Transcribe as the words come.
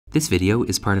This video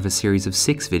is part of a series of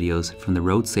 6 videos from the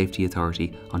Road Safety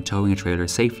Authority on towing a trailer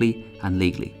safely and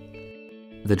legally.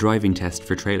 The driving test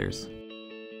for trailers.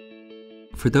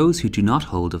 For those who do not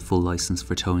hold a full licence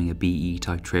for towing a BE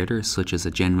type trailer such as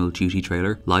a general duty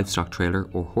trailer, livestock trailer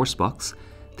or horse box,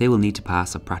 they will need to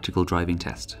pass a practical driving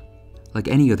test. Like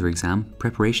any other exam,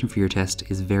 preparation for your test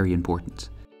is very important.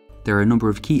 There are a number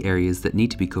of key areas that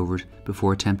need to be covered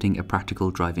before attempting a practical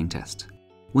driving test.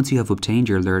 Once you have obtained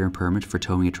your learner permit for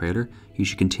towing a trailer, you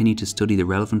should continue to study the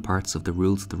relevant parts of the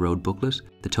Rules of the Road booklet,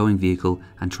 the towing vehicle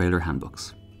and trailer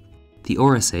handbooks. The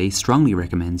RSA strongly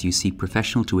recommends you seek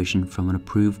professional tuition from an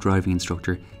approved driving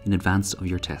instructor in advance of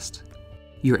your test.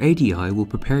 Your ADI will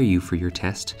prepare you for your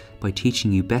test by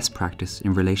teaching you best practice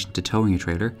in relation to towing a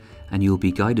trailer, and you will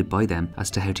be guided by them as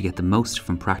to how to get the most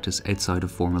from practice outside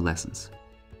of formal lessons.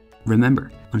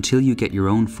 Remember, until you get your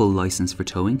own full licence for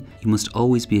towing, you must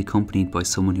always be accompanied by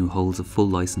someone who holds a full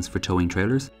licence for towing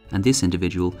trailers, and this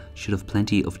individual should have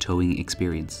plenty of towing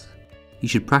experience. You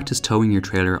should practice towing your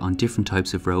trailer on different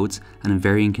types of roads and in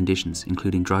varying conditions,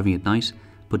 including driving at night,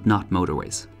 but not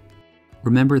motorways.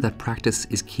 Remember that practice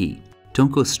is key.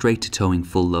 Don't go straight to towing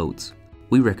full loads.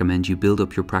 We recommend you build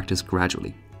up your practice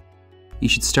gradually. You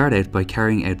should start out by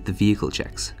carrying out the vehicle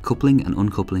checks, coupling and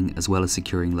uncoupling as well as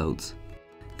securing loads.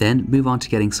 Then move on to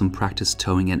getting some practice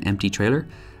towing an empty trailer,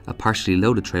 a partially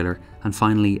loaded trailer, and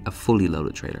finally a fully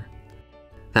loaded trailer.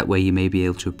 That way you may be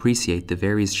able to appreciate the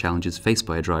various challenges faced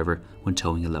by a driver when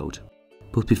towing a load.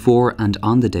 But before and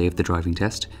on the day of the driving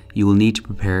test, you will need to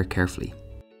prepare carefully.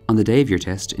 On the day of your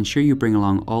test, ensure you bring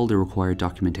along all the required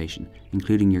documentation,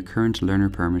 including your current learner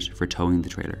permit for towing the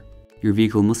trailer. Your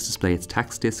vehicle must display its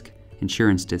tax disc,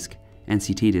 insurance disc,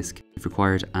 NCT disc if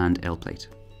required, and L plate.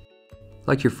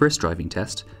 Like your first driving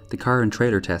test, the car and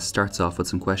trailer test starts off with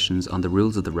some questions on the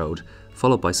rules of the road,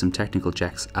 followed by some technical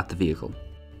checks at the vehicle.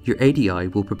 Your ADI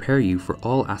will prepare you for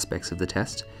all aspects of the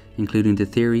test, including the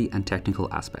theory and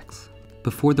technical aspects.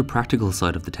 Before the practical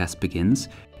side of the test begins,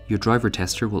 your driver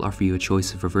tester will offer you a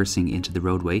choice of reversing into the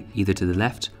roadway either to the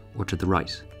left or to the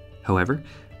right. However,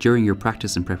 during your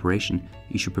practice and preparation,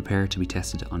 you should prepare to be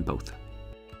tested on both.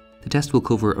 The test will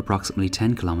cover approximately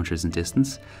 10 kilometers in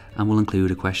distance and will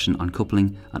include a question on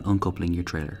coupling and uncoupling your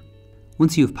trailer.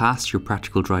 Once you have passed your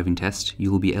practical driving test,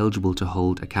 you will be eligible to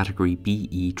hold a Category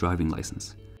BE driving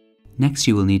licence. Next,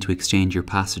 you will need to exchange your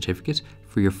pass certificate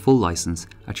for your full licence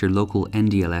at your local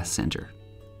NDLS centre.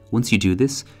 Once you do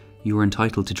this, you are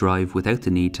entitled to drive without the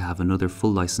need to have another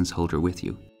full licence holder with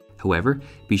you. However,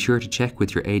 be sure to check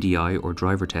with your ADI or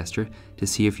driver tester to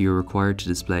see if you are required to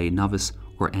display novice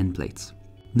or N plates.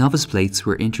 Novice plates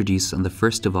were introduced on the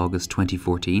 1st of August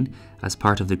 2014 as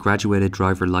part of the graduated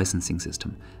driver licensing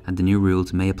system, and the new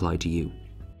rules may apply to you.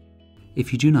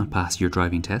 If you do not pass your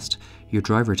driving test, your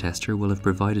driver tester will have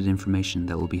provided information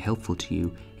that will be helpful to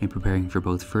you in preparing for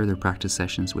both further practice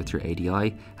sessions with your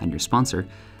ADI and your sponsor,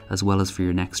 as well as for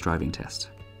your next driving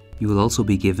test. You will also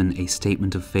be given a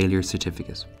Statement of Failure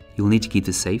certificate. You will need to keep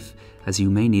this safe, as you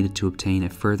may need it to obtain a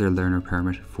further learner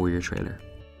permit for your trailer.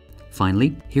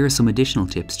 Finally, here are some additional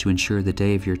tips to ensure the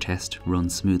day of your test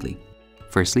runs smoothly.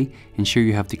 Firstly, ensure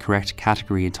you have the correct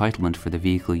category entitlement for the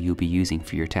vehicle you'll be using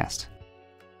for your test.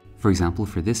 For example,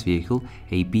 for this vehicle,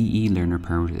 a BE learner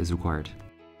permit is required.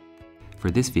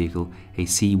 For this vehicle, a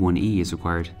C1E is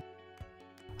required,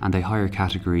 and a higher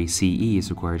category CE is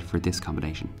required for this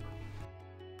combination.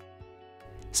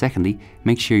 Secondly,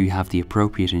 make sure you have the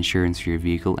appropriate insurance for your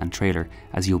vehicle and trailer,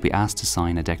 as you'll be asked to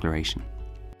sign a declaration.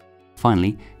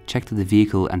 Finally, check that the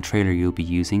vehicle and trailer you'll be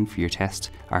using for your test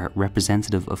are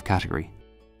representative of category.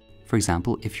 For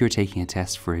example, if you're taking a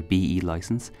test for a BE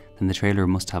licence, then the trailer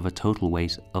must have a total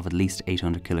weight of at least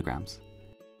 800 kilograms.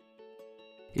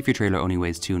 If your trailer only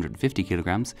weighs 250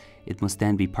 kilograms, it must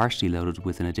then be partially loaded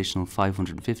with an additional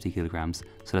 550 kilograms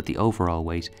so that the overall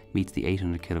weight meets the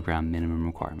 800 kilogram minimum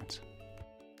requirement.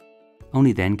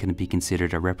 Only then can it be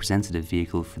considered a representative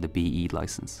vehicle for the BE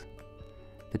licence.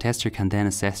 The tester can then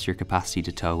assess your capacity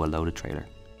to tow a loaded trailer.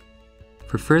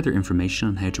 For further information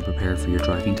on how to prepare for your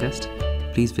driving test,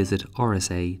 please visit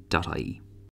rsa.ie.